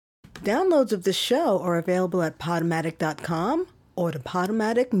Downloads of the show are available at Podomatic.com or the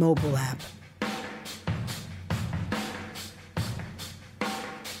Podomatic mobile app.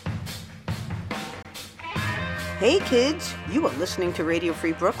 Hey kids, you are listening to Radio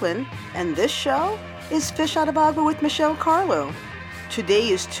Free Brooklyn, and this show is Fish Out of Agua with Michelle Carlo. Today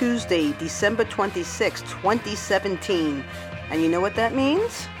is Tuesday, December 26, 2017, and you know what that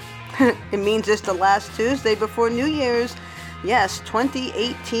means? It means it's the last Tuesday before New Year's. Yes,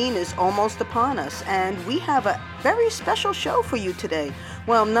 2018 is almost upon us, and we have a very special show for you today.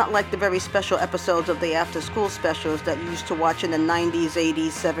 Well, not like the very special episodes of the after-school specials that you used to watch in the 90s,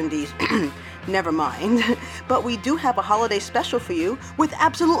 80s, 70s. Never mind. But we do have a holiday special for you with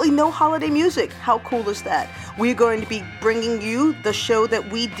absolutely no holiday music. How cool is that? We're going to be bringing you the show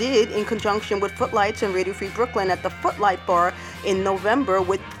that we did in conjunction with Footlights and Radio Free Brooklyn at the Footlight Bar in November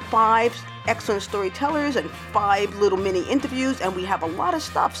with 5 excellent storytellers and 5 little mini interviews, and we have a lot of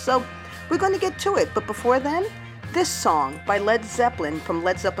stuff. So we're going to get to it. But before then, this song by Led Zeppelin from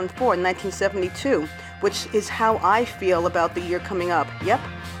Led Zeppelin 4 in 1972, which is how I feel about the year coming up. Yep.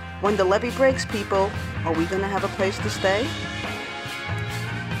 When the levee breaks, people, are we going to have a place to stay?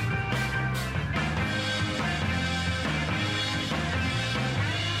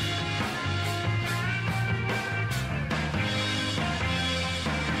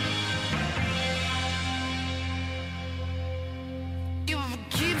 If it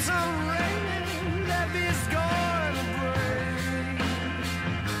keeps on raining, levee's gonna break.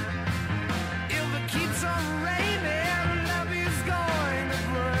 If it keeps on raining, levee's going to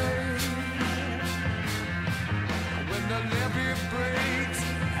break. When the levee breaks,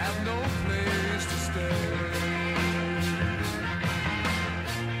 have no place to stay.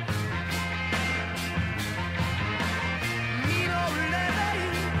 Need no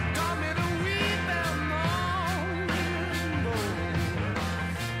levee, come in and weep and moan.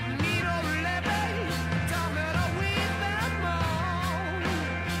 Need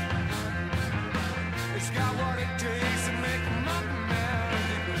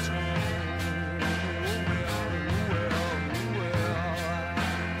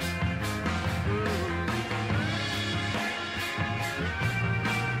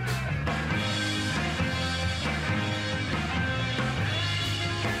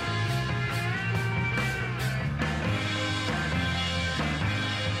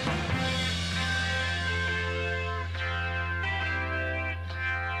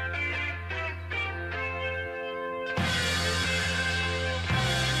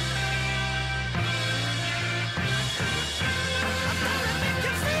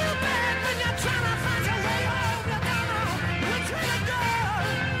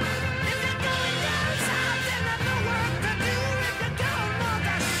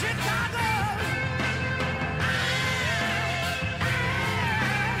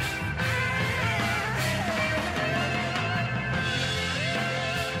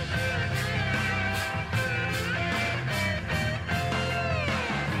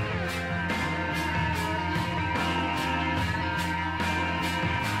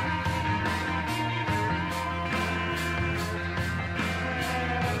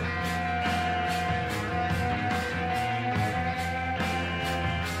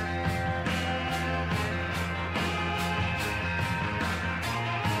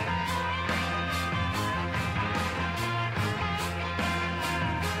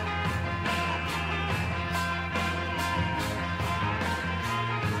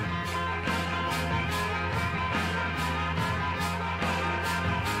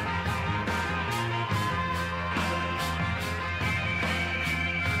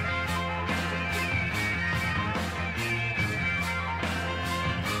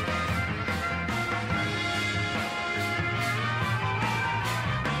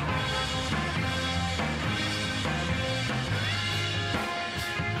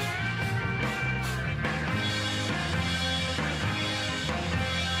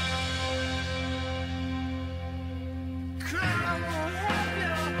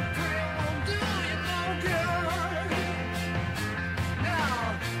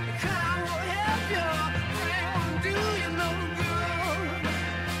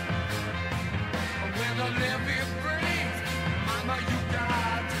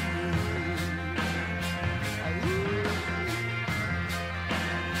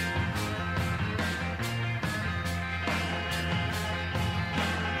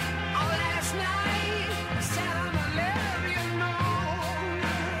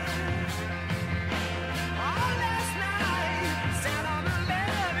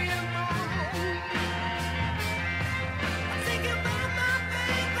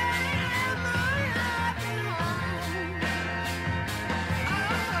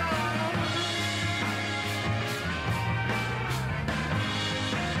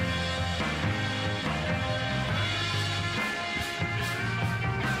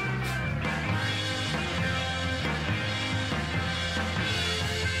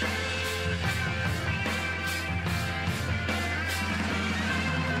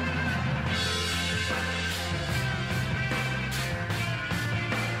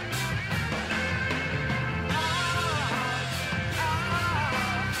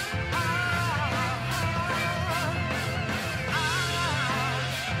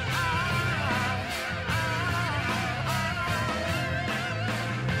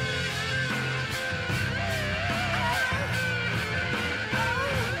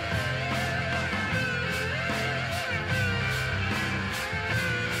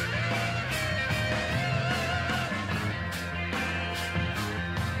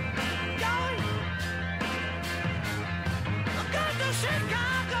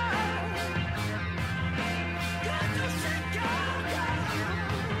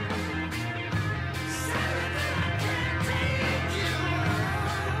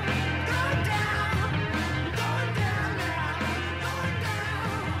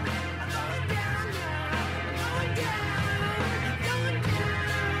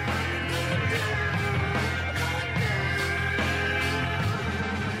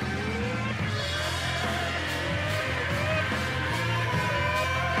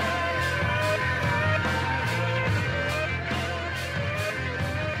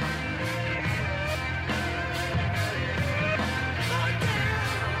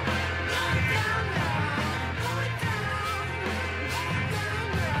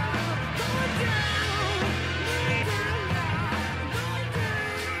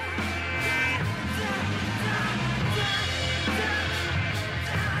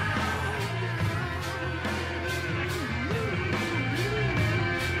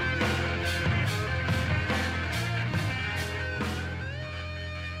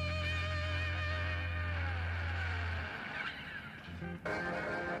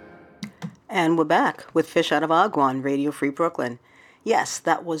And we're back with Fish Out of Agua on Radio Free Brooklyn. Yes,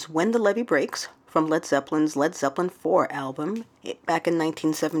 that was When the Levee Breaks from Led Zeppelin's Led Zeppelin 4 album back in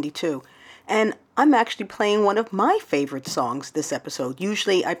 1972. And I'm actually playing one of my favorite songs this episode.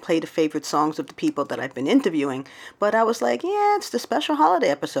 Usually I play the favorite songs of the people that I've been interviewing, but I was like, yeah, it's the special holiday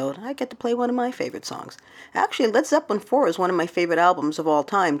episode. I get to play one of my favorite songs. Actually, Led Zeppelin 4 is one of my favorite albums of all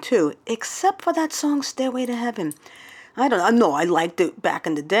time, too, except for that song Stairway to Heaven. I don't know. I liked it back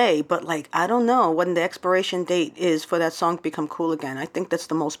in the day, but I don't know when the expiration date is for that song to become cool again. I think that's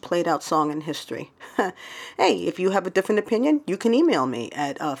the most played out song in history. Hey, if you have a different opinion, you can email me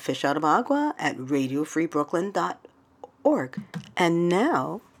at fishoutofagua@radiofreebrooklyn.org. And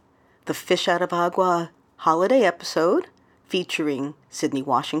now, the Fish Out of Agua holiday episode featuring Sydney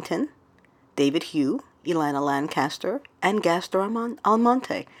Washington, David Hugh, Ilana Lancaster, and Gastor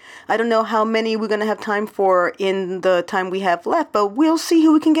Almonte. I don't know how many we're going to have time for in the time we have left, but we'll see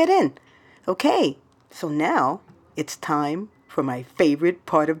who we can get in. Okay, so now it's time for my favorite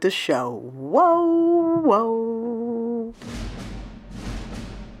part of the show. Whoa, whoa.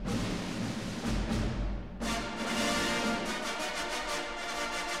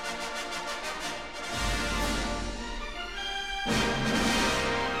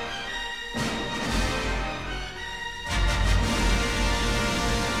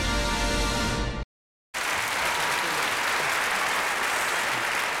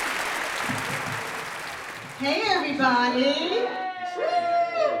 Hey everybody! Woo!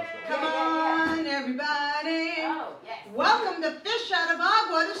 Come on everybody! Welcome to Fish Out of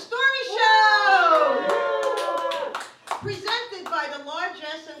Agua, the story show! Presented by the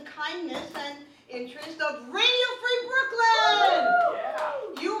largesse and kindness and interest of Radio Free Brooklyn!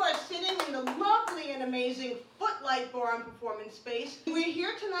 You are sitting in the lovely and amazing Footlight Bar and Performance Space. We're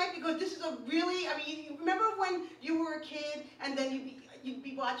here tonight because this is a really, remember when you were a kid and then you'd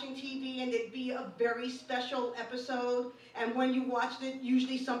be watching TV and it'd be a very special episode, and when you watched it,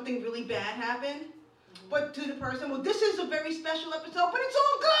 usually something really bad happened? But to the person, well, this is a very special episode, but it's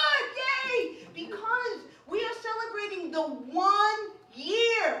all good, yay! Because we are celebrating the 1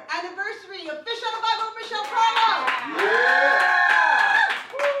 year anniversary of Fish Out of Agua with Michelle Carlo.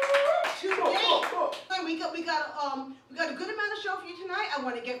 Today, we got a good amount of show for you tonight. I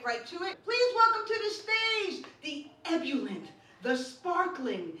want to get right to it. Please welcome to the stage the ebullient, the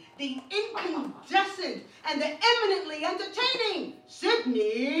sparkling, the incandescent, and the eminently entertaining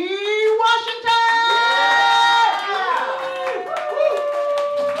Sydney Washington!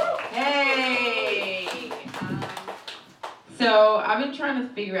 Hey! So I've been trying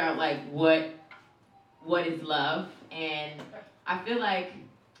to figure out what is love, and I feel like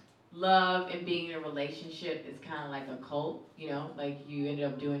love and being in a relationship is kind of like a cult, you end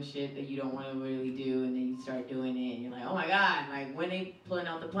up doing shit that you don't want to really do, and then you start doing it, and you're like, oh my god, when they pulling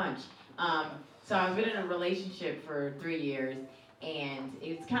out the punch? So I've been in a relationship for 3 years, and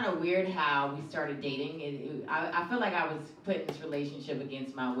it's kind of weird how we started dating. I feel like I was put in this relationship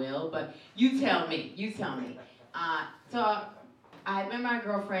against my will, but you tell me. So I met my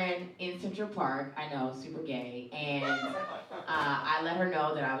girlfriend in Central Park. I know, super gay. And I let her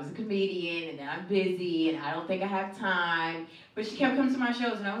know that I was a comedian and that I'm busy and I don't think I have time. But she kept coming to my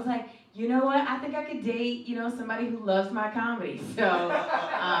shows, and I was like, you know what? I think I could date, somebody who loves my comedy. So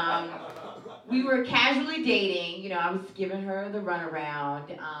we were casually dating. I was giving her the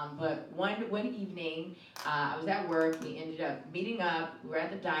runaround. But one evening, I was at work. We ended up meeting up. We were at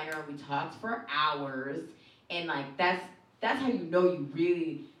the diner. We talked for hours. And that's how you know you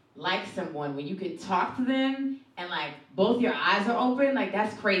really like someone, when you could talk to them and both your eyes are open.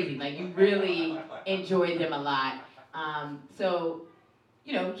 That's crazy. You really enjoy them a lot. So,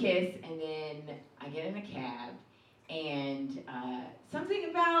 kiss, and then I get in a cab, and something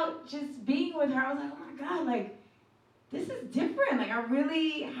about just being with her, I was like, oh my god, this is different. I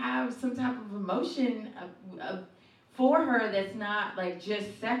really have some type of emotion for her that's not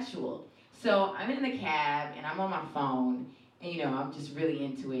just sexual. So I'm in the cab, and I'm on my phone, and I'm just really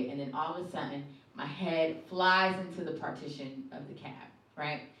into it, and then all of a sudden, my head flies into the partition of the cab,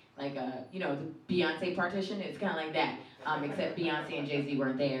 right? The Beyonce partition, it's kind of like that, except Beyonce and Jay-Z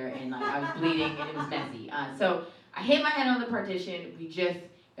weren't there, and I was bleeding, and it was messy. So I hit my head on the partition. We just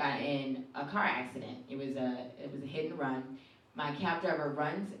got in a car accident. It was a hit and run. My cab driver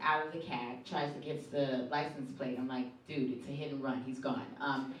runs out of the cab, tries to get the license plate. I'm like, dude, it's a hit and run. He's gone.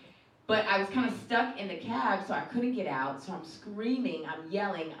 But I was kind of stuck in the cab, so I couldn't get out. So I'm screaming, I'm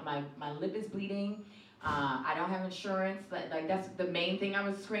yelling. My lip is bleeding. I don't have insurance. That's the main thing I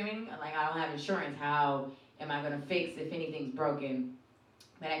was screaming. I don't have insurance. How am I gonna fix if anything's broken?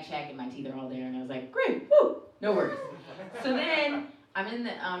 But I check, and my teeth are all there, and I was like, great, woo, no worries. So then I'm in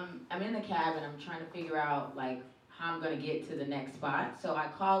the cab and I'm trying to figure out like how I'm gonna get to the next spot. So I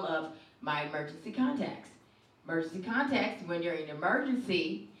call up my emergency contacts. Emergency contacts, when you're in an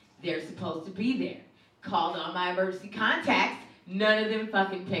emergency, they're supposed to be there. Called on my emergency contacts, none of them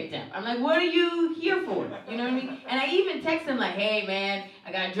fucking picked up. I'm like, what are you here for? You know what I mean? And I even text them like, hey man,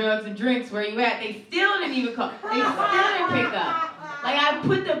 I got drugs and drinks, where you at? They still didn't even call. They still didn't pick up. Like I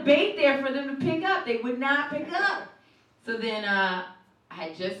put the bait there for them to pick up. They would not pick up. So then I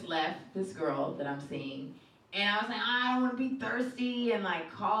had just left this girl that I'm seeing, and I was like, I don't want to be thirsty and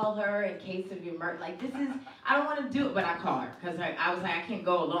like call her in case of emergency. Like this is, I don't want to do it, but I call her because I was like, I can't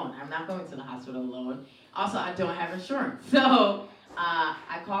go alone. I'm not going to the hospital alone. Also, I don't have insurance. So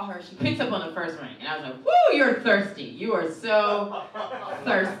I call her. She picks up on the first ring, and I was like, woo, you're thirsty. You are so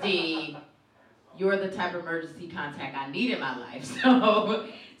thirsty. You're the type of emergency contact I need in my life.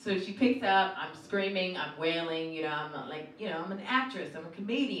 So she picks up, I'm screaming, I'm wailing, you know, I'm like, you know, I'm an actress, I'm a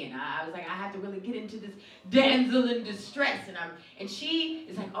comedian. I was like, I have to really get into this damsel in distress. And she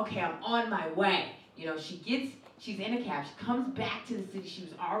is like, okay, I'm on my way. You know, she's in a cab, she comes back to the city, she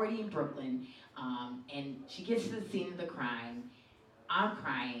was already in Brooklyn, and she gets to the scene of the crime. I'm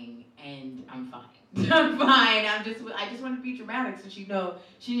crying, and I'm fine. I'm fine, I just want to be dramatic so she know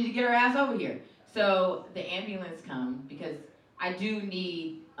she needs to get her ass over here. So the ambulance comes because I do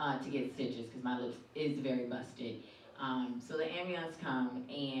need to get stitches because my lip is very busted. So the ambulance come,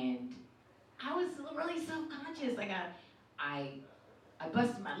 and I was really self-conscious. Like I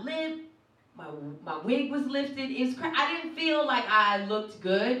busted my lip, my wig was lifted. I didn't feel like I looked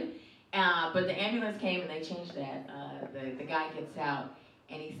good, but the ambulance came and they changed that. The guy gets out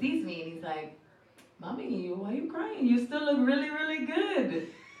and he sees me and he's like, "Mommy, why are you crying? You still look really, really good.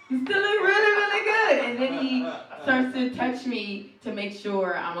 You still look really, really good." And then he starts to touch me to make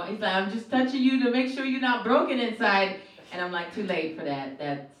sure he's like, "I'm just touching you to make sure you're not broken inside." And I'm like, too late for that.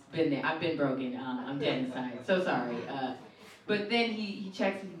 That's been there. I've been broken. I'm dead inside. So sorry. But then he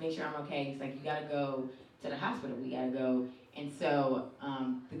checks me to make sure I'm okay. He's like, "You gotta go to the hospital. We gotta go." And so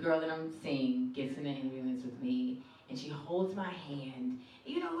the girl that I'm seeing gets in the ambulance with me, and she holds my hand.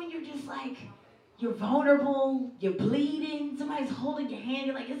 You know when you're just like, you're vulnerable, you're bleeding, somebody's holding your hand,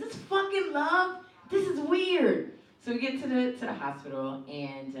 you're like, is this fucking love? This is weird. So we get to the hospital,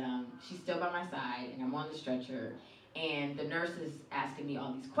 and she's still by my side, and I'm on the stretcher, and the nurse is asking me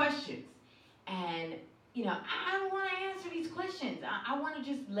all these questions. And, you know, I don't want to answer these questions. I want to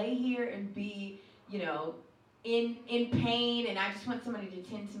just lay here and be, you know, in pain, and I just want somebody to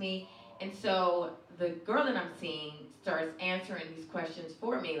tend to me. And so the girl that I'm seeing starts answering these questions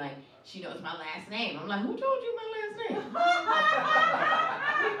for me, like, she knows my last name. I'm like, who told you my last name?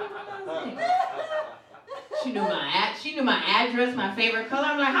 She knew my address, my favorite color.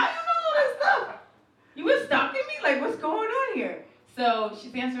 I'm like, how you know all this stuff? You been stalking me? Like, what's going on here? So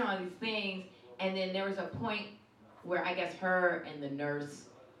she's answering all these things, and then there was a point where I guess her and the nurse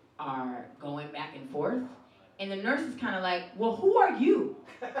are going back and forth. And the nurse is kind of like, well, who are you?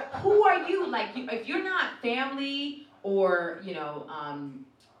 Who are you? Like, if you're not family or, you know,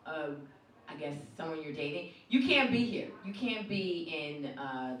 I guess someone you're dating, you can't be here. You can't be in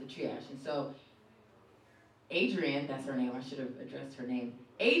the triage. And so Adrienne, that's her name, I should have addressed her name.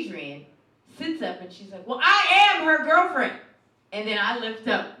 Adrienne sits up and she's like, well, I am her girlfriend. And then I lift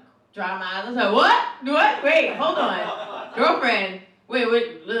up, dry my eyes, I was like, what? Wait, hold on. Girlfriend, wait a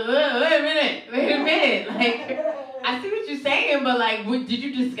minute. Like, I see what you're saying, but like, did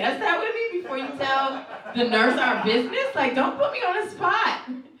you discuss that with me before you tell the nurse our business? Like, don't put me on the spot.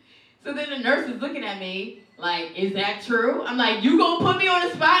 So then the nurse is looking at me like, is that true? I'm like, you gonna put me on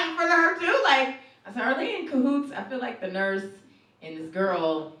the spot in front of her too? Like, I said, are they in cahoots? I feel like the nurse and this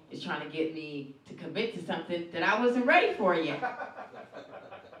girl is trying to get me to commit to something that I wasn't ready for yet.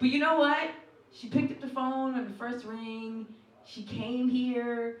 But you know what? She picked up the phone on the first ring. She came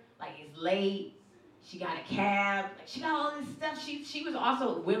here, like it's late. She got a cab. Like, she got all this stuff. She was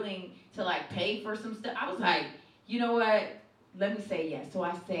also willing to like pay for some stuff. I was like, you know what? Let me say yes. So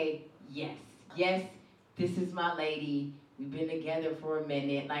I say yes. Yes, this is my lady. We've been together for a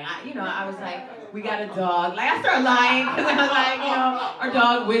minute. Like, I was like, we got a dog. Like, I started lying because I was like, you know, our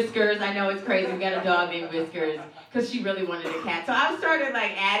dog Whiskers. I know it's crazy. We got a dog named Whiskers because she really wanted a cat. So I started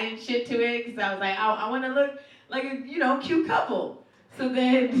like adding shit to it because I was like, I want to look like a, you know, cute couple. So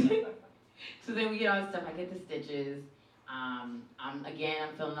then we get all this stuff. I get the stitches. I'm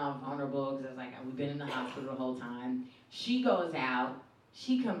feeling all vulnerable because I was like, we've been in the hospital the whole time. She goes out.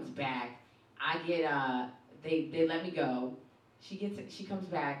 She comes back. I get they let me go. She comes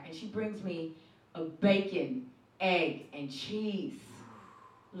back and she brings me a bacon, egg, and cheese.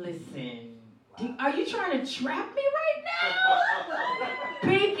 Listen, Are you trying to trap me right now?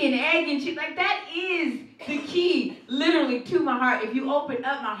 Bacon, egg, and cheese. Like, that is the key, literally, to my heart. If you open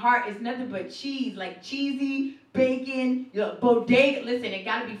up my heart, it's nothing but cheese. Like, cheesy, bacon, bodega. Listen, it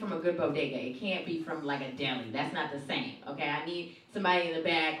got to be from a good bodega. It can't be from, like, a deli. That's not the same, okay? I need somebody in the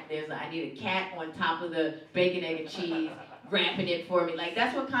back. I need a cat on top of the bacon, egg, and cheese, wrapping it for me. Like,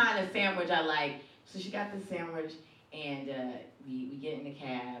 that's what kind of sandwich I like. So she got the sandwich, and we get in the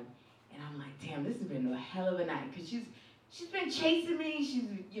cab. And I'm like, damn, this has been a hell of a night. Because she's been chasing me.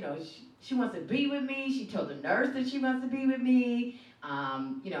 She wants to be with me. She told the nurse that she wants to be with me.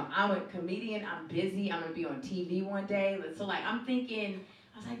 I'm a comedian. I'm busy. I'm going to be on TV one day. So, like, I'm thinking,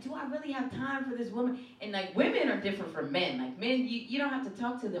 I was like, do I really have time for this woman? And, like, women are different from men. Like, men, you don't have to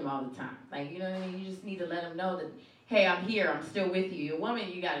talk to them all the time. Like, you know what I mean? You just need to let them know that, hey, I'm here. I'm still with you. A woman,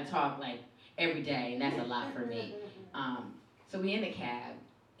 you got to talk, like, every day. And that's a lot for me. So we in the cab.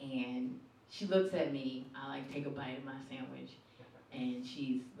 And she looks at me, I like take a bite of my sandwich, and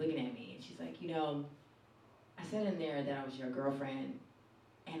she's looking at me, and she's like, I said in there that I was your girlfriend,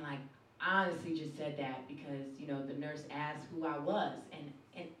 and like, I honestly just said that because, the nurse asked who I was, and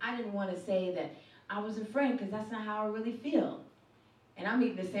I didn't want to say that I was a friend, because that's not how I really feel. And I'm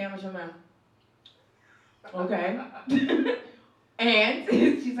eating the sandwich, I'm like, okay. And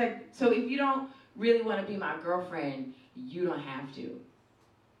she's like, so if you don't really want to be my girlfriend, you don't have to.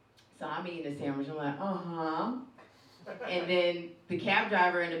 So I'm eating the sandwich. I'm like, uh-huh. And then the cab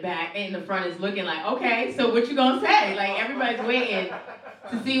driver in the front is looking like, okay, so what you gonna say? Like, everybody's waiting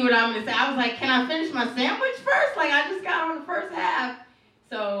to see what I'm gonna say. I was like, can I finish my sandwich first? Like, I just got on the first half.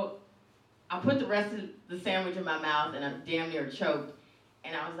 So I put the rest of the sandwich in my mouth, and I'm damn near choked.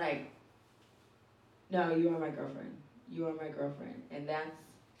 And I was like, no, you are my girlfriend. You are my girlfriend. And that's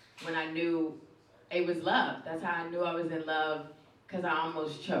when I knew it was love. That's how I knew I was in love. Because I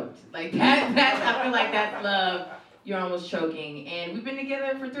almost choked. Like, I feel like that's love. You're almost choking. And we've been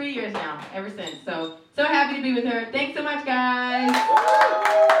together for 3 years now, ever since. So happy to be with her. Thanks so much, guys.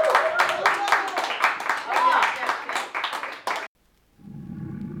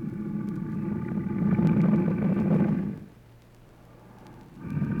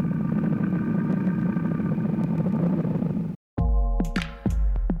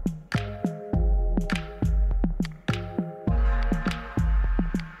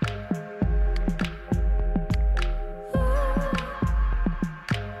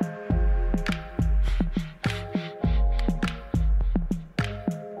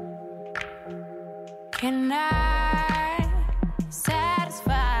 Can I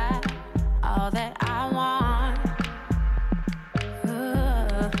satisfy all that I want?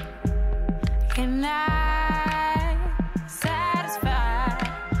 Can I satisfy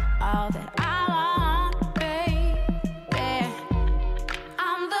all that I want, baby?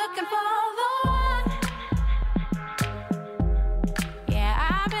 I'm looking for the one. Yeah,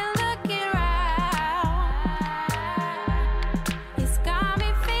 I've been looking around. It's got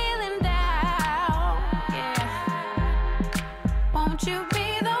me feeling down. Won't you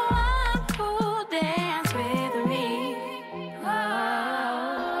be the one who'll dance with me?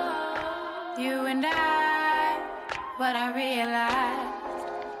 Oh, you and I, what I realized,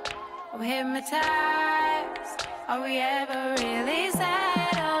 we're hypnotized. Are we ever really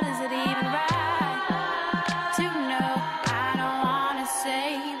settled? Is it even right to know? I don't wanna say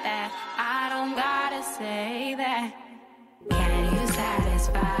that. I don't gotta say that. Can you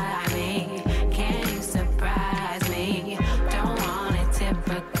satisfy me? Can you surprise me? Don't want it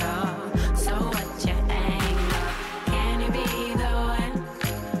typical. So what's your angle? Can you be the one?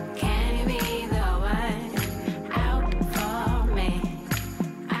 Can you be the one? Out for me.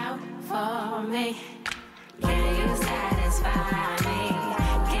 Out for me. Can you satisfy me?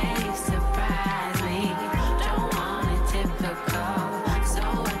 Can you surprise me? Don't want it typical. So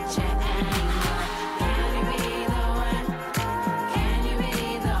what's your angle? Can you be the one? Can you be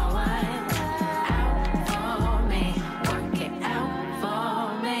the one? Out for me. Work it out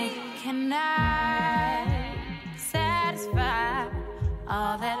for me. Can I satisfy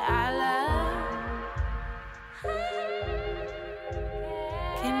all that I love?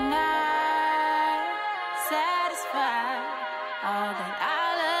 Can I satisfy all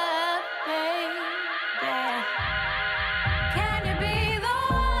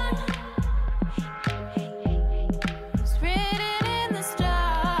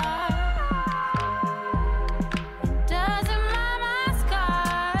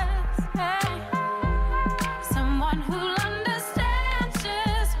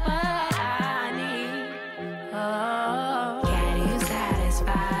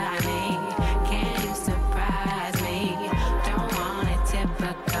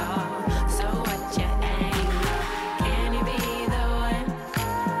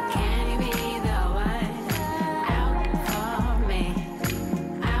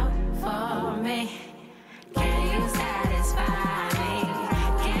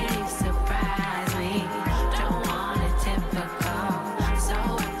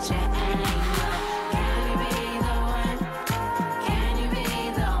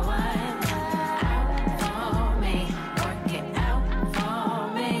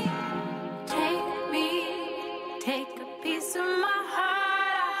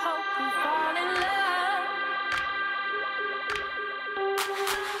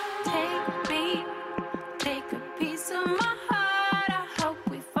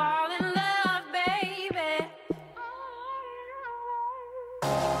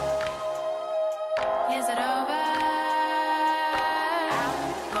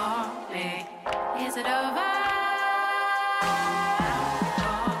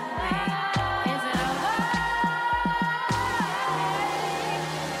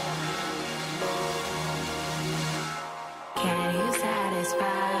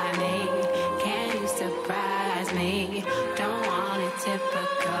satisfy me? Can you surprise me? Don't want it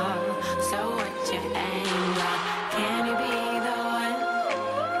typical. So what's your angle? Can you be the one?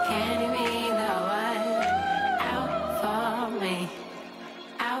 Can you be the one? Out for me.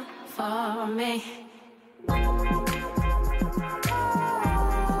 Out for me.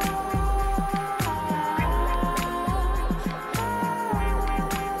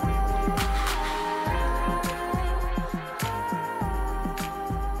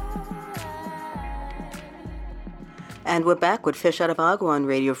 And we're back with Fish Out of Agua on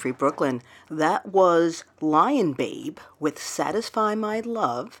Radio Free Brooklyn. That was Lion Babe with Satisfy My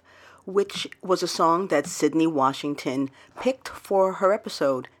Love, which was a song that Sydney Washington picked for her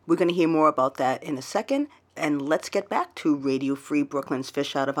episode. We're going to hear more about that in a second. And let's get back to Radio Free Brooklyn's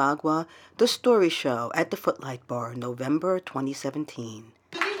Fish Out of Agua, the story show at the Footlight Bar, November 2017.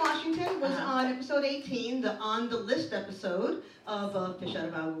 Sydney Washington was on episode 18, the On the List episode of Fish Out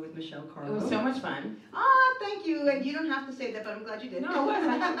of Agua with Michelle It Carlo. was so much fun. Ah, thank you. And you don't have to say that, but I'm glad you did. No, it was.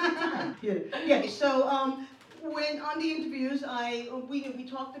 I had a good time. Yeah. So when on the interviews, we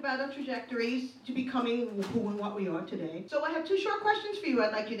talked about our trajectories to becoming who and what we are today. So I have two short questions for you.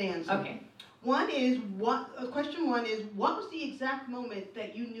 I'd like you to answer. Okay. Question one is, what was the exact moment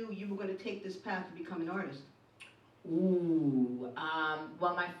that you knew you were going to take this path to become an artist? Ooh.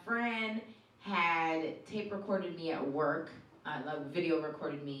 Well, my friend had tape recorded me at work, video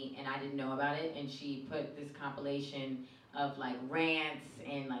recorded me, and I didn't know about it. And she put this compilation of like rants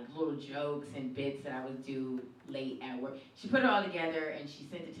and like little jokes and bits that I would do late at work. She put it all together and she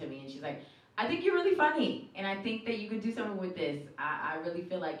sent it to me. And she's like, I think you're really funny, and I think that you could do something with this. I really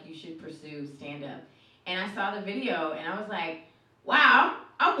feel like you should pursue stand-up. And I saw the video, and I was like, wow,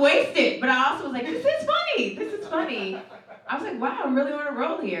 I'm wasted. But I also was like, this is funny. This is funny. I was like, wow, I'm really on a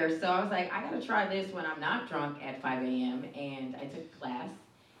roll here. So I was like, I got to try this when I'm not drunk at 5 a.m. And I took a class,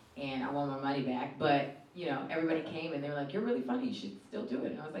 and I want my money back. But, you know, everybody came, and they were like, you're really funny. You should still do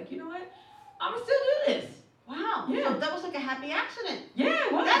it. And I was like, you know what? I'm going to still do this. Wow. Yeah. So that was like a happy accident. Yeah,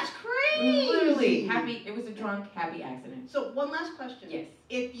 it was. That's crazy. Literally happy. It was a drunk, happy accident. So one last question. Yes.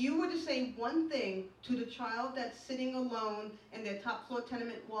 If you were to say one thing to the child that's sitting alone in their top floor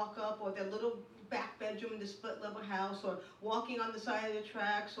tenement walk up, or their little back bedroom in the split level house, or walking on the side of the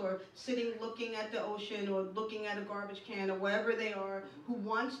tracks, or sitting looking at the ocean, or looking at a garbage can, or wherever they are, who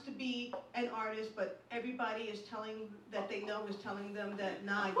wants to be an artist, but everybody is telling that they know is telling them that,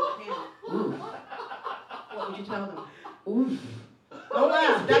 nah, you can't. Ooh. What would you tell them? Oof. Don't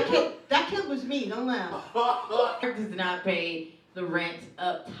laugh. That kid was me. Don't laugh. Does not pay the rent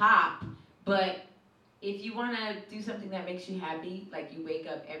up top, but if you want to do something that makes you happy, like you wake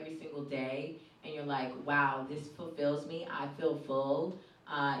up every single day and you're like, wow, this fulfills me, I feel full,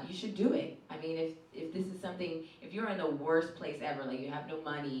 you should do it. I mean, if this is something, if you're in the worst place ever, like you have no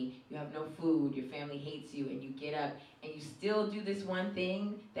money, you have no food, your family hates you, and you get up and you still do this one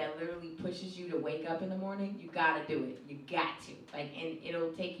thing that literally pushes you to wake up in the morning, you gotta do it. You got to. Like, and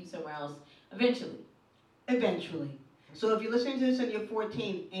it'll take you somewhere else eventually. Eventually. So if you're listening to this and you're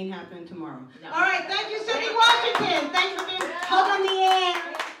 14, ain't happening tomorrow. No. All right, thank you, Sydney Washington. Thanks for being held on the air.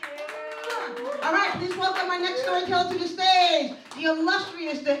 All right, please welcome our next storyteller to the stage, the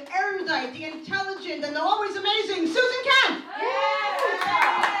illustrious, the erudite, the intelligent, and the always amazing Susan Kemp.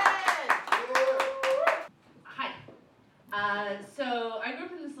 Hi. So I grew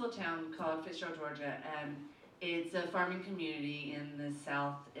up in this little town called Fitzgerald, Georgia, and it's a farming community in the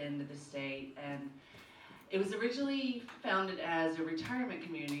south end of the state, and it was originally founded as a retirement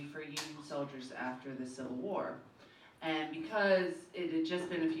community for Union soldiers after the Civil War. And because it had just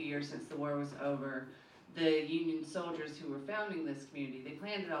been a few years since the war was over, the Union soldiers who were founding this community, they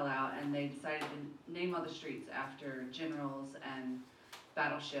planned it all out, and they decided to name all the streets after generals and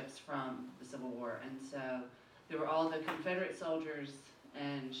battleships from the Civil War. And so there were all the Confederate soldiers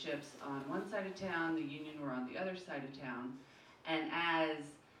and ships on one side of town, the Union were on the other side of town. And as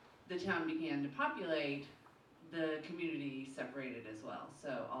the town began to populate, the community separated as well.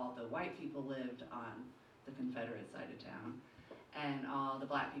 So all the white people lived on the Confederate side of town, and all the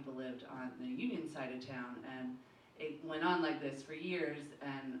black people lived on the Union side of town. And it went on like this for years,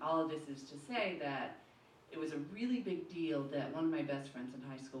 and all of this is to say that it was a really big deal that one of my best friends in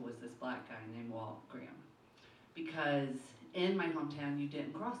high school was this black guy named Walt Graham. Because in my hometown, you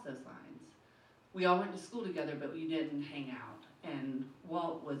didn't cross those lines. We all went to school together, but we didn't hang out. And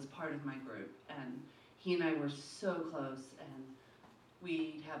Walt was part of my group, and he and I were so close, and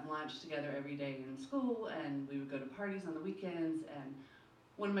we'd have lunch together every day in school, and we would go to parties on the weekends. And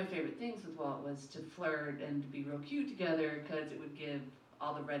one of my favorite things with Walt was to flirt and to be real cute together, because it would give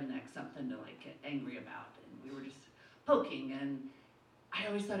all the rednecks something to like get angry about. And we were just poking, and I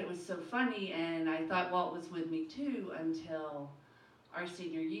always thought it was so funny, and I thought Walt was with me too until our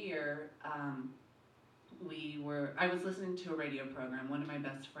senior year. I was listening to a radio program. One of my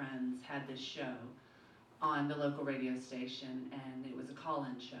best friends had this show on the local radio station, and it was a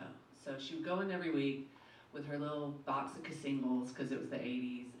call-in show. So she would go in every week with her little box of singles, because it was the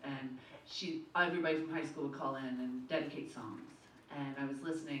 80s, and everybody from high school would call in and dedicate songs. And I was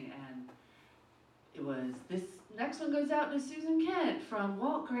listening, and it was, this next one goes out to Susan Kent from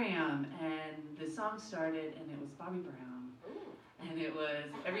Walt Graham, and the song started, and it was Bobby Brown, and it was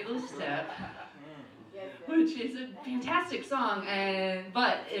Every Little Step, which is a fantastic song,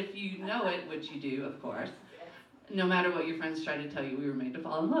 but if you know it, which you do, of course, no matter what your friends try to tell you, we were made to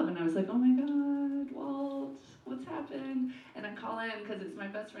fall in love, and I was like, oh my God, Walt, what's happened? And I call in, because it's my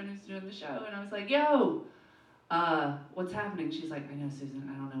best friend who's doing the show, and I was like, yo, what's happening? She's like, I know, Susan,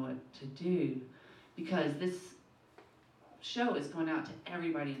 I don't know what to do, because this show is going out to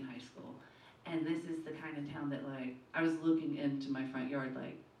everybody in high school, and this is the kind of town that, like, I was looking into my front yard,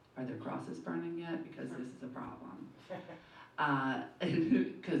 like, are there crosses burning yet? Because this is a problem.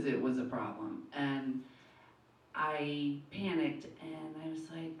 Because it was a problem. And I panicked, and I was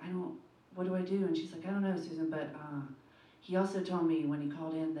like, what do I do? And she's like, I don't know, Susan, but he also told me when he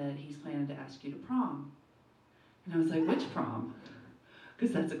called in that he's planning to ask you to prom. And I was like, which prom?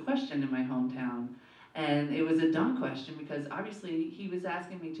 Because that's a question in my hometown. And it was a dumb question, because obviously he was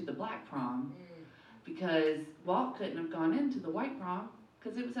asking me to the black prom, because Walt couldn't have gone into the white prom,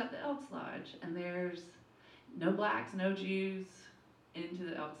 because it was at the Elks Lodge, and there's no blacks, no Jews into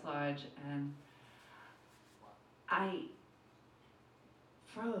the Elks Lodge, and I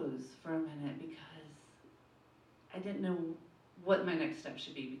froze for a minute because I didn't know what my next step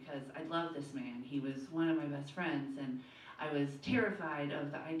should be, because I love this man. He was one of my best friends, and I was terrified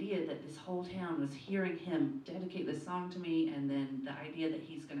of the idea that this whole town was hearing him dedicate this song to me, and then the idea that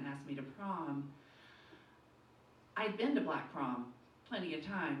he's going to ask me to prom. I'd been to black prom plenty of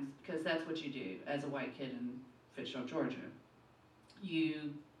times, because that's what you do as a white kid in Fitzgerald, Georgia.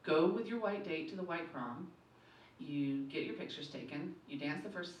 You go with your white date to the white prom, you get your pictures taken, you dance the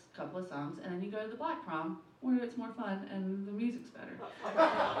first couple of songs, and then you go to the black prom, where it's more fun and the music's better.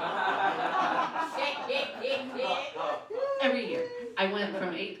 Every year. I went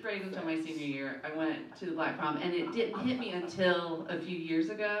from 8th grade until my senior year, I went to the black prom, and it didn't hit me until a few years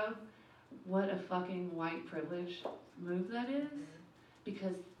ago what a fucking white privilege move that is.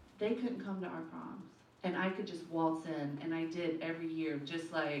 Because they couldn't come to our proms, and I could just waltz in, and I did every year,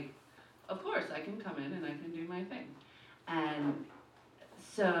 just like, of course, I can come in and I can do my thing. And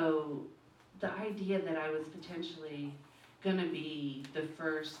so the idea that I was potentially gonna be the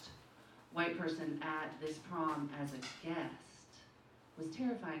first white person at this prom as a guest was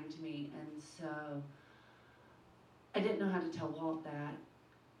terrifying to me, and so I didn't know how to tell Walt that.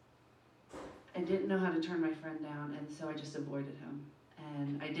 I didn't know how to turn my friend down, and so I just avoided him.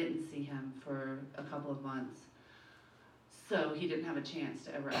 And I didn't see him for a couple of months. So he didn't have a chance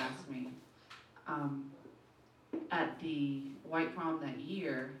to ever ask me. At the white prom that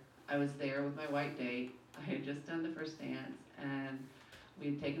year, I was there with my white date. I had just done the first dance, and we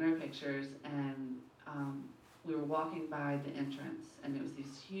had taken our pictures, and we were walking by the entrance, and it was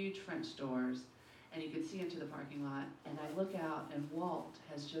these huge French doors, and you could see into the parking lot, and I look out, and Walt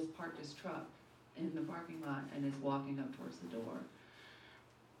has just parked his truck in the parking lot and is walking up towards the door.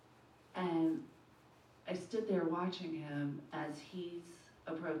 And I stood there watching him as he's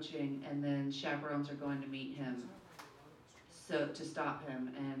approaching, and then chaperones are going to meet him, so to stop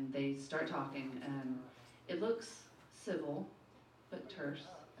him, and they start talking, and it looks civil, but terse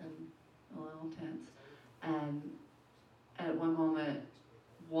and a little tense. And at one moment,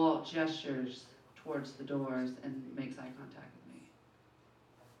 Walt gestures towards the doors and makes eye contact with me.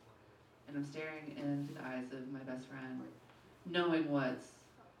 And I'm staring into the eyes of my best friend, knowing what's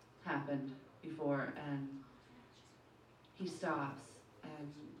happened before, and he stops,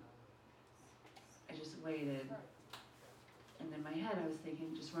 and I just waited, and in my head I was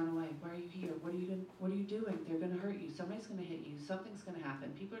thinking, just run away. Why are you here? What are you doing? They're gonna hurt you. Somebody's gonna hit you. Something's gonna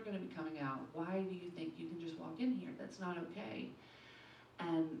happen. People are gonna be coming out. Why do you think you can just walk in here? That's not okay.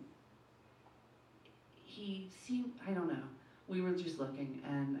 And he seemed, I don't know, we were just looking,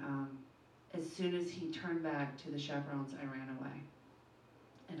 and as soon as he turned back to the chaperones, I ran away.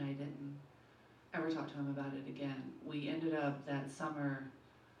 And I didn't ever talk to him about it again. We ended up that summer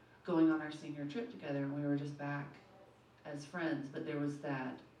going on our senior trip together, and we were just back as friends, but there was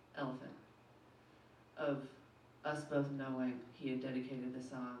that elephant of us both knowing he had dedicated the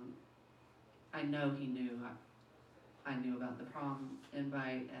song. I know he knew. I knew about the prom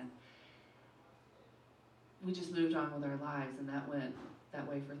invite, and we just moved on with our lives, and that went that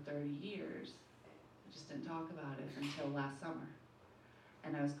way for 30 years. I just didn't talk about it until last summer.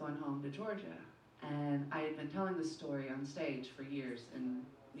 And I was going home to Georgia. And I had been telling this story on stage for years in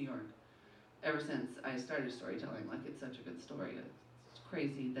New York. Ever since I started storytelling, like it's such a good story. It's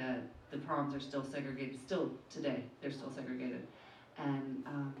crazy that the proms are still segregated. Still today, they're still segregated. And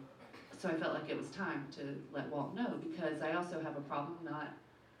so I felt like it was time to let Walt know, because I also have a problem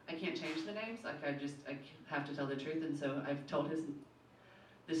I can't change the names. Like I have to tell the truth. And so I've told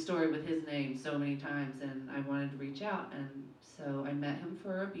this story with his name so many times, and I wanted to reach out. And so I met him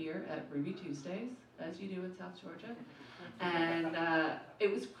for a beer at Ruby Tuesdays, as you do in South Georgia. And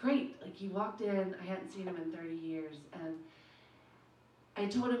it was great. Like he walked in, I hadn't seen him in 30 years. And I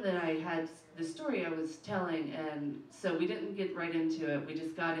told him that I had this story I was telling, and so we didn't get right into it. We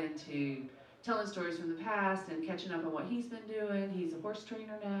just got into telling stories from the past and catching up on what he's been doing. He's a horse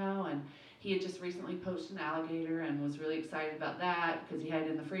trainer now, and he had just recently poached an alligator and was really excited about that because he had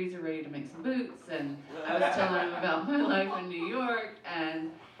it in the freezer ready to make some boots. And I was telling him about my life in New York,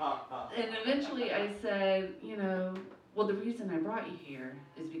 and eventually I said, well, the reason I brought you here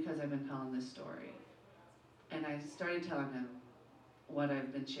is because I've been telling this story. And I started telling him what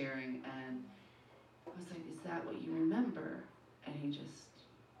I've been sharing, and I was like, is that what you remember? And he just,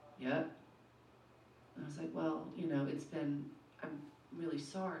 yep. And I was like, well, I'm really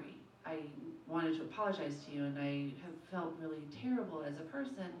sorry. I wanted to apologize to you, and I have felt really terrible as a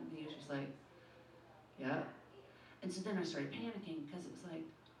person. And he was just like, yeah. And so then I started panicking, because it was like,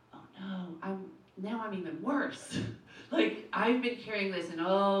 oh no, I'm even worse. Like, I've been carrying this, and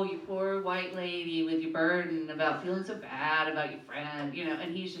oh, you poor white lady with your burden about feeling so bad about your friend,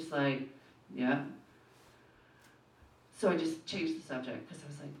 and he's just like, yeah. So I just changed the subject, because I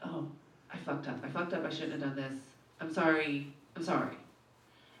was like, oh, I fucked up, I shouldn't have done this, I'm sorry.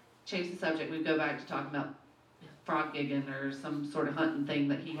 Change the subject, we go back to talking about frog gigging or some sort of hunting thing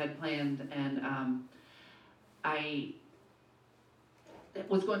that he had planned, and I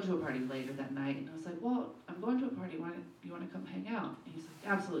was going to a party later that night, and I was like, well, I'm going to a party, you want to come hang out? And he's like,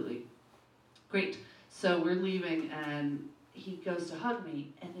 absolutely. Great. So we're leaving, and he goes to hug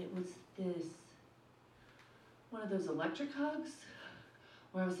me, and it was one of those electric hugs,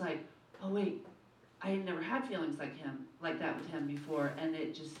 where I was like, oh wait, I had never had feelings like that with him before, and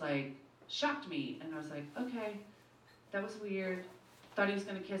it just like shocked me, and I was like, okay, that was weird. Thought he was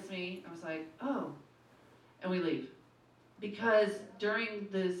gonna kiss me. I was like, oh, and we leave. Because during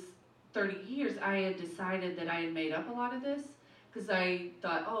this 30 years, I had decided that I had made up a lot of this, because I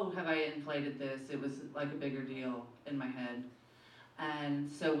thought, oh, have I inflated this? It was like a bigger deal in my head. And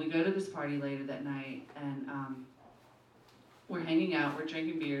so we go to this party later that night, and we're hanging out, we're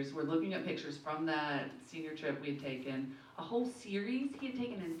drinking beers, we're looking at pictures from that senior trip we had taken. A whole series, he had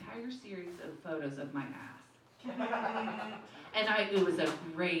taken an entire series of photos of my ass. And it was a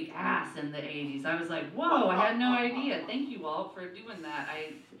great ass in the 80s. I was like, whoa, I had no idea. Thank you, Walt, for doing that.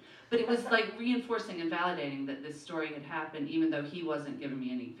 But it was like reinforcing and validating that this story had happened, even though he wasn't giving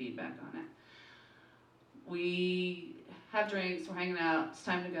me any feedback on it. We have drinks, we're hanging out, it's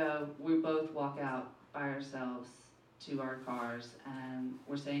time to go. We both walk out by ourselves to our cars, and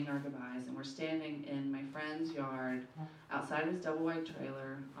we're saying our goodbyes, and we're standing in my friend's yard outside his double wide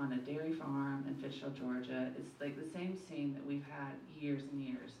trailer on a dairy farm in Fitchville, Georgia. It's like the same scene that we've had years and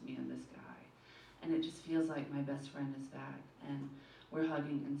years, me and this guy. And it just feels like my best friend is back, and we're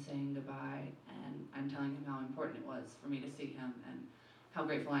hugging and saying goodbye, and I'm telling him how important it was for me to see him, and how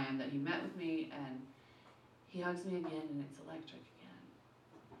grateful I am that he met with me, and he hugs me again, and it's electric again.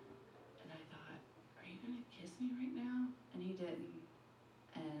 And I thought, are you gonna kiss me right now? And he didn't.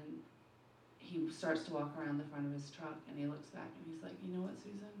 And he starts to walk around the front of his truck, and he looks back, and he's like, you know what,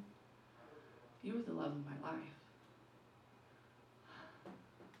 Susan? You were the love of my life.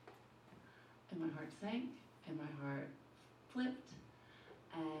 And my heart sank, and my heart flipped,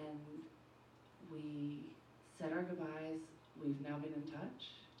 and we said our goodbyes. We've now been in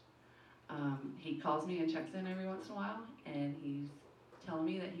touch. He calls me and checks in every once in a while, and he's telling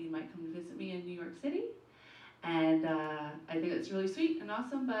me that he might come visit me in New York City. And I think it's really sweet and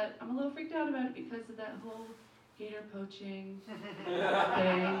awesome, but I'm a little freaked out about it because of that whole gator poaching thing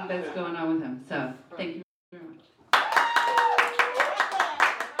that's going on with him. So thank you very much.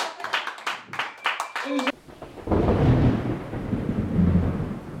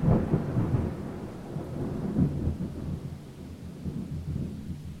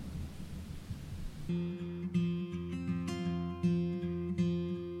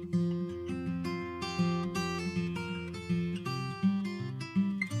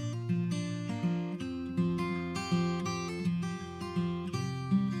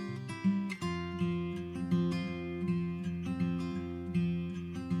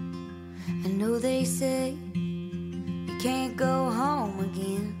 So they say you can't go home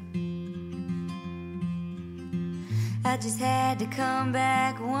again. I just had to come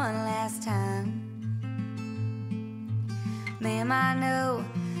back one last time. Ma'am, I know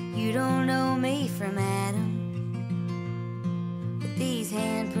you don't know me from Adam, but these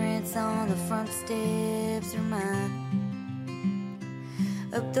handprints on the front steps are mine.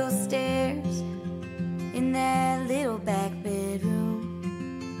 Up those stairs in that little back bedroom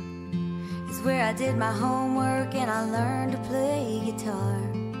is where I did my homework and I learned to play guitar.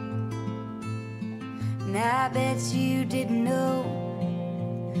 And I bet you didn't know,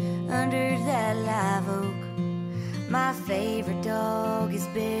 under that live oak, my favorite dog is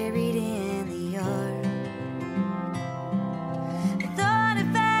buried in the yard. I thought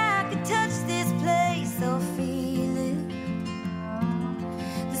if I could touch this place, I'll feel it.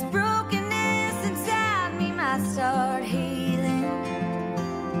 This brokenness inside me might start healing.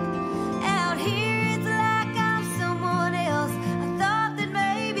 Out here it's like I'm someone else. I thought that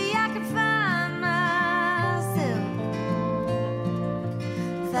maybe I could find myself.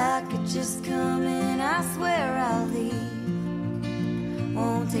 If I could just come in, I swear I'll leave.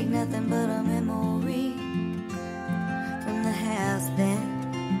 Won't take nothing but a memory from the house that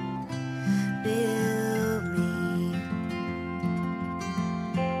built me.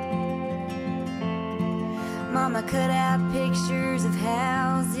 Mama cut out pictures of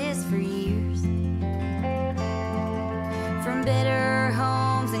houses for years, from Better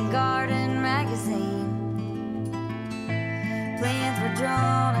Homes and Garden magazine. Plans were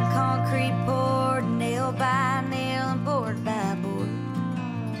drawn and concrete poured, nail by nail and board by board.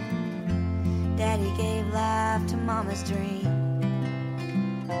 Daddy gave life to Mama's dream.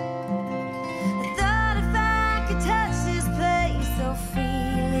 I thought if I could touch this place, I'll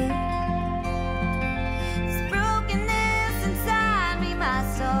feel it. This brokenness inside me might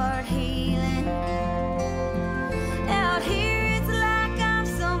start healing. Out here it's like I'm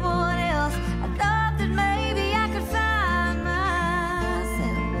someone else. I thought that maybe I could find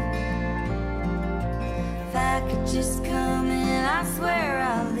myself. If I could just come in, I swear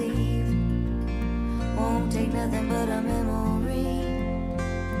I'll leave. Won't take nothing but a memory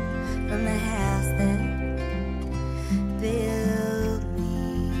from the house that built me.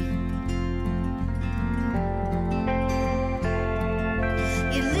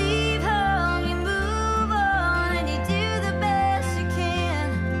 You leave home, you move on, and you do the best you can.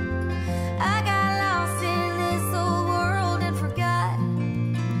 I got lost in this old world and forgot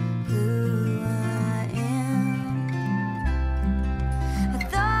who I am. I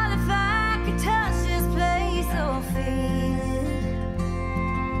thought if I could touch this place, I'll feel it.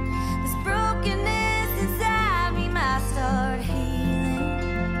 This brokenness inside me might start healing.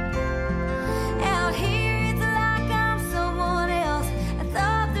 Out here it's like I'm someone else. I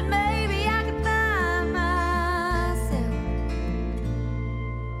thought that maybe I could find myself.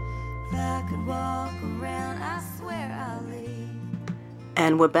 If I could walk around, I swear I'll leave.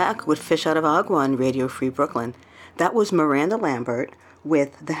 And we're back with Fish Out of Agua on Radio Free Brooklyn. That was Miranda Lambert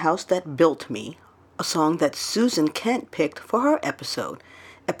with The House That Built Me, a song that Susan Kent picked for her episode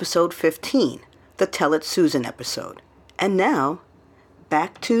 15, the Tell It Susan episode. And now,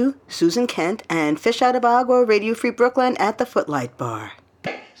 back to Susan Kent and Fish Out of Agua, Radio Free Brooklyn at the Footlight Bar.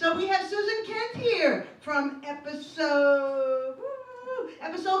 So we have Susan Kent here from episode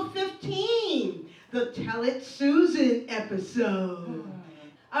 15, the Tell It Susan episode.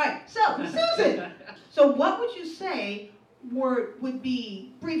 All right, so Susan, so what would you say would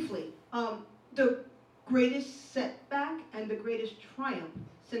be, briefly, the greatest setback and the greatest triumph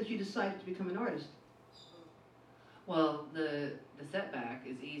since you decided to become an artist? Well, the setback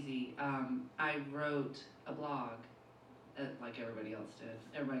is easy. I wrote a blog, like everybody else did.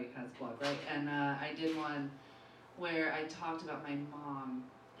 Everybody has a blog, right? And I did one where I talked about my mom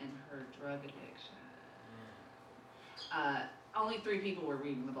and her drug addiction. Only 3 people were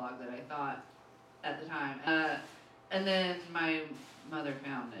reading the blog that I thought at the time. And then my mother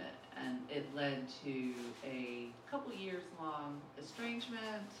found it, and it led to a couple years long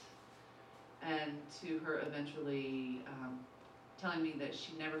estrangement, and to her eventually telling me that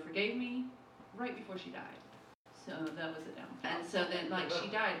she never forgave me right before she died. So that was it down. And so then, like, she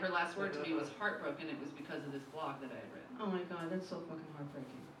died, her last word to me was heartbroken. It was because of this blog that I had written. Oh my God, that's so fucking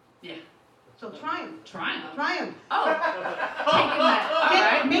heartbreaking. Yeah. So triumph. Triumph. Oh, Taking that. All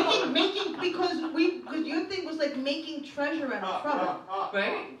right. making because your thing was like making treasure out of trouble.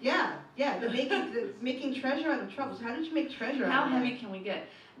 Right? Yeah, the making treasure out of trouble. So how did you make treasure How out of heavy can we get?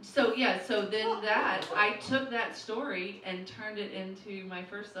 So yeah, so then I took that story and turned it into my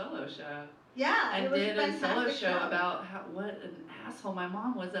first solo show. Yeah, And it was did a solo fantastic show about what an asshole my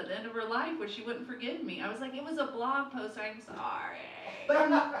mom was at the end of her life where she wouldn't forgive me. I was like, it was a blog post, I'm sorry. But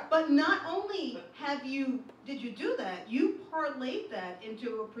not only did you do that, you parlayed that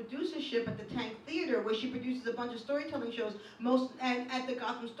into a producership at the Tank Theater, where she produces a bunch of storytelling shows, and at the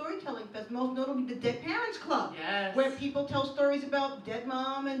Gotham Storytelling Fest, most notably the Dead Parents Club, Yes. where people tell stories about dead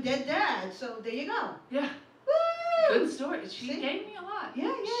mom and dead dad. So there you go. Yeah. Woo! Good story. She See? gave me a lot.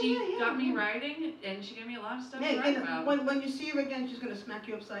 Yeah. She got me writing, and she gave me a lot of stuff to Yeah, write and about. when you see her again, she's gonna smack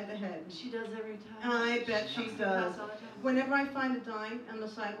you upside the head. She does every time. I bet she comes to the does. house all the time. Whenever I find a dime on the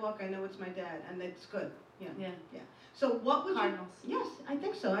sidewalk, I know it's my dad, and it's good. Yeah. Yeah. So what would Cardinals. you? Yes, I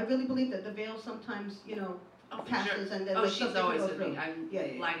think so. I really believe that the veil sometimes, Oh, for passes sure. and then Oh, there's she's something to always go with me. through. I'm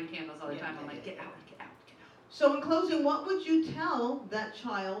Yeah. lighting candles all the Yeah, time. I'm yeah, like, yeah. get out, get out, get out. So in closing, what would you tell that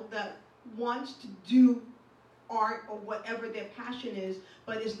child that wants to do art or whatever their passion is,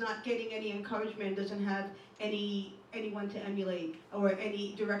 but is not getting any encouragement, doesn't have anyone to emulate or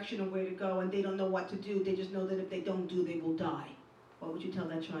any direction of where to go, and they don't know what to do? They just know that if they don't do, they will die. What would you tell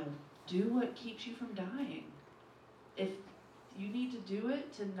that child? Do what keeps you from dying. If you need to do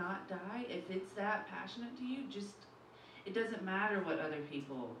it to not die, if it's that passionate to you, it doesn't matter what other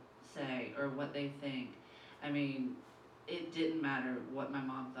people say or what they think. I mean, it didn't matter what my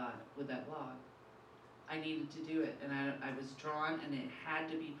mom thought with that blog. I needed to do it, and I was drawn, and it had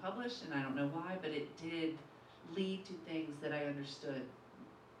to be published, and I don't know why, but it did lead to things that I understood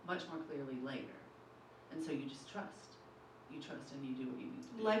much more clearly later. And so you just trust. You trust and you do what you need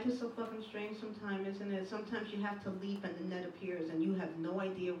to do. Life is so fucking strange sometimes, isn't it? Sometimes you have to leap and the net appears and you have no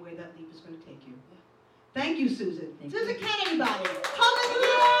idea where that leap is going to take you. Yeah. Thank you, Susan. Thank Susan, you. can anybody?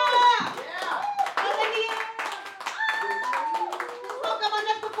 Hallelujah! Hallelujah! Welcome our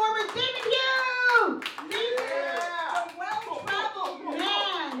next performer, David Hugh! David, a well-traveled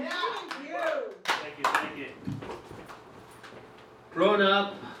man. David Hugh. Thank you. Growing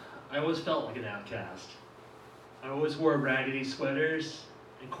up, I always felt like an outcast. I always wore raggedy sweaters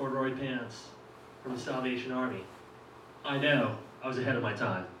and corduroy pants from the Salvation Army. I know, I was ahead of my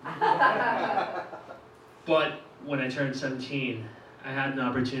time. But when I turned 17, I had an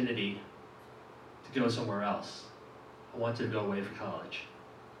opportunity to go somewhere else. I wanted to go away for college.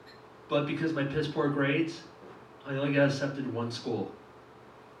 But because of my piss poor grades, I only got accepted to one school.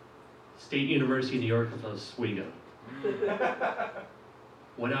 State University of New York of Oswego.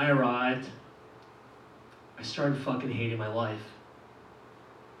 When I arrived, I started fucking hating my life.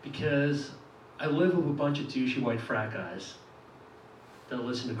 Because I live with a bunch of douchey white frat guys that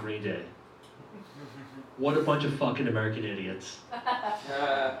listen to Green Day. What a bunch of fucking American idiots.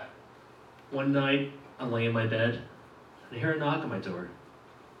 One night, I'm laying in my bed, and I hear a knock on my door.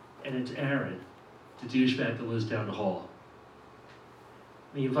 And it's Aaron, the douchebag that lives down the hall.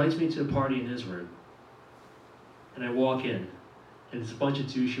 And he invites me to a party in his room. And I walk in, and it's a bunch of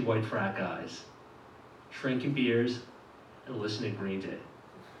douchey white frat guys, drinking beers and listening to Green Day.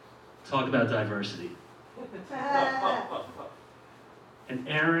 Talk about diversity. And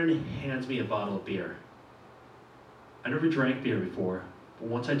Aaron hands me a bottle of beer. I never drank beer before, but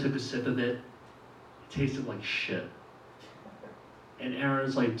once I took a sip of it, it tasted like shit. And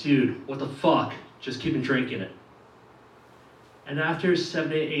Aaron's like, dude, what the fuck? Just keep on drinking it. And after 7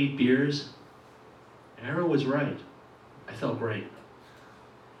 to 8 beers, Aaron was right. I felt great.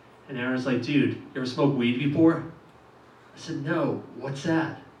 And Aaron's like, dude, you ever smoked weed before? I said, no, what's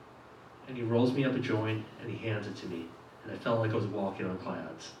that? And he rolls me up a joint and he hands it to me. And I felt like I was walking on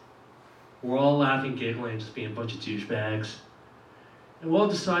clouds. We're all laughing, giggling, just being a bunch of douchebags. And we'll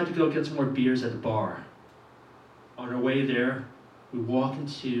decide to go get some more beers at the bar. On our way there, we walk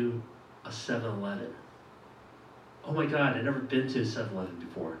into a 7-Eleven. Oh my God, I'd never been to a 7-Eleven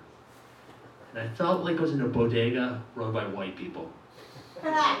before. And I felt like I was in a bodega run by white people.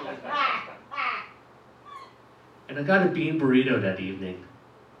 And I got a bean burrito that evening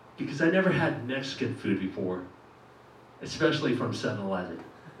because I never had Mexican food before, especially from 7-Eleven.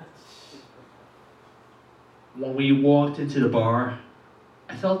 When we walked into the bar,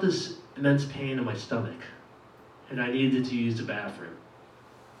 I felt this immense pain in my stomach, and I needed to use the bathroom.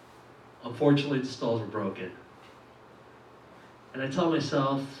 Unfortunately, the stalls were broken. And I tell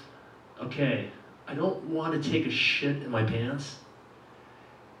myself, okay, I don't want to take a shit in my pants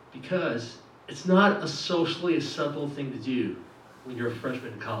because it's not a socially acceptable thing to do when you're a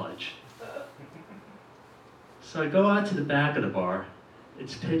freshman in college. So I go out to the back of the bar,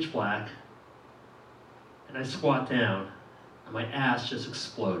 it's pitch black, and I squat down, and my ass just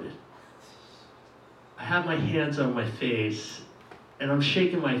exploded. I have my hands over my face, and I'm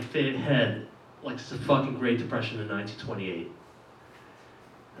shaking my head like it's the fucking Great Depression in 1928.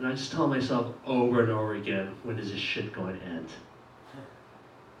 And I just tell myself over and over again, when is this shit going to end?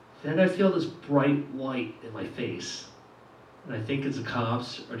 Then I feel this bright light in my face. And I think it's the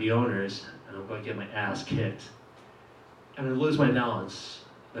cops or the owners, and I'm going to get my ass kicked. And I lose my balance.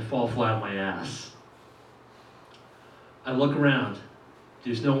 I fall flat on my ass. I look around.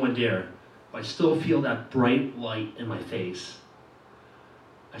 There's no one there. But I still feel that bright light in my face.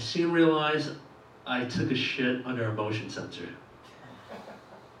 I soon realize I took a shit under a motion sensor.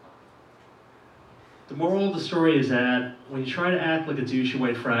 The moral of the story is that when you try to act like a douchey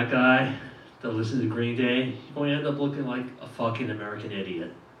white frat guy that listens to Green Day, you're going to end up looking like a fucking American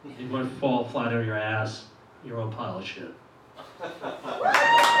idiot. You're going to fall flat on your ass, your own pile of shit.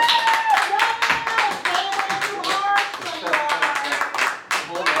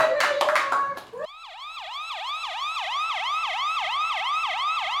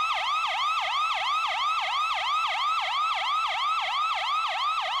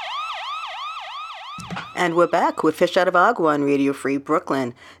 And we're back with Fish Out of Agua on Radio Free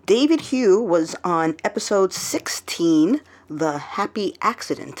Brooklyn. David Hugh was on episode 16, the Happy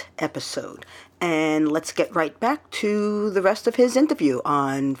Accident episode. And let's get right back to the rest of his interview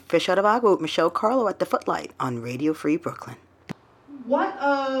on Fish Out of Agua with Michelle Carlo at the Footlight on Radio Free Brooklyn.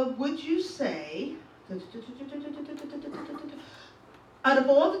 What would you say, out of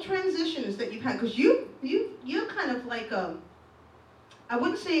all the transitions that you've had, because you're kind of like I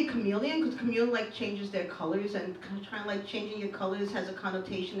wouldn't say a chameleon, because chameleon like changes their colors, and trying like changing your colors has a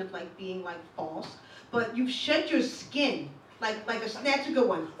connotation of like being like false. But you've shed your skin like a that's a good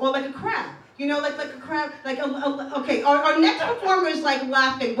one, or like a crab. You know, like a crab. Like okay, our next performer is like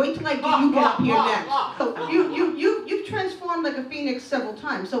laughing. Wait till like you get up here next. So you've transformed like a phoenix several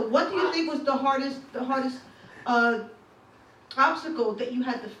times. So what do you think was the hardest obstacle that you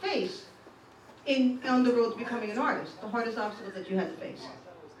had to face on the road to becoming an artist? The hardest obstacle that you had to face?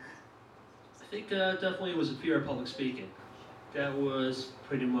 I think definitely was a fear of public speaking. That was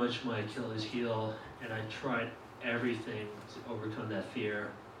pretty much my Achilles heel, and I tried everything to overcome that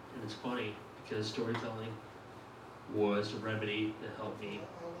fear. And it's funny, because storytelling was a remedy that helped me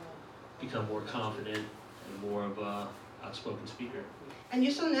become more confident and more of a outspoken speaker. And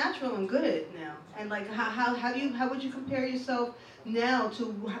you're so natural and good at it now. And like, how would you compare yourself now to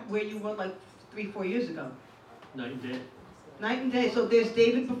where you were like 3-4 years ago? Night and day. Night and day. So there's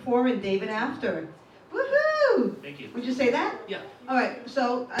David before and David after. Woohoo! Thank you. Would you say that? Yeah. All right.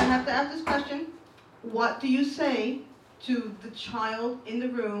 So I have to ask this question. What do you say to the child in the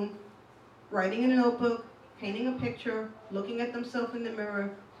room, writing in a notebook, painting a picture, looking at themselves in the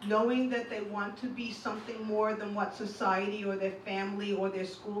mirror, knowing that they want to be something more than what society or their family or their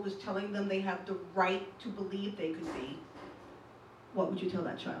school is telling them they have the right to believe they could be? What would you tell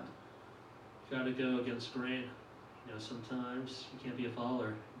that child? You gotta go against the grain. You know, sometimes you can't be a follower.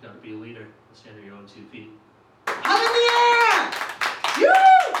 You gotta be a leader and stand on your own 2 feet. Up in the air! You!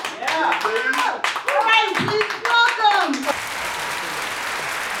 Yeah! All right, please welcome!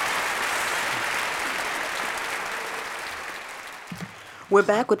 We're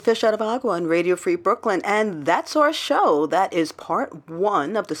back with Fish Out of Agua on Radio Free Brooklyn, and that's our show. That is part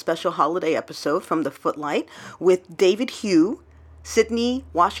 1 of the special holiday episode from The Footlight with David Hugh, Sydney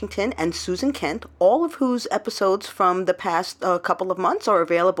Washington, and Susan Kent, all of whose episodes from the past couple of months are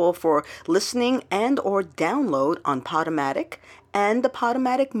available for listening and or download on Podomatic and the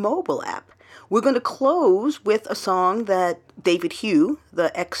Podomatic mobile app. We're going to close with a song that David Hugh,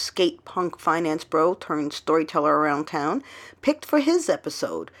 the ex-skate punk finance bro turned storyteller around town, picked for his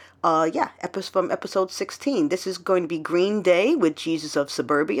episode. From episode 16. This is going to be Green Day with Jesus of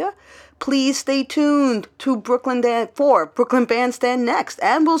Suburbia. Please stay tuned to Brooklyn Bandstand Next,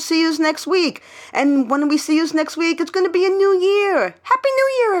 and we'll see you next week. And when we see you next week, it's going to be a new year. Happy New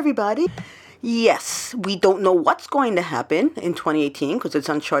Year, everybody. Yes, we don't know what's going to happen in 2018 because it's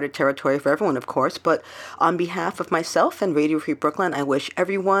uncharted territory for everyone, of course. But on behalf of myself and Radio Free Brooklyn, I wish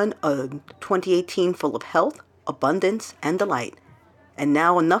everyone a 2018 full of health, abundance, and delight. And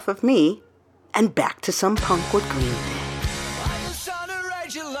now enough of me, and back to some punk with Green Day.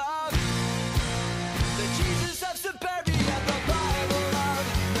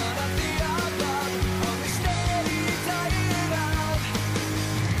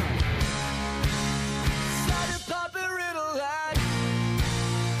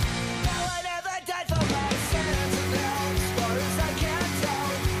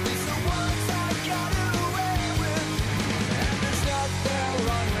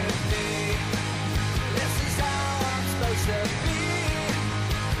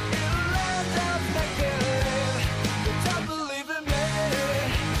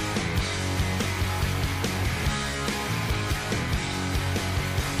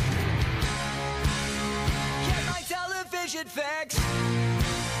 Fix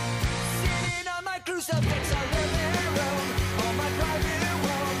crucifix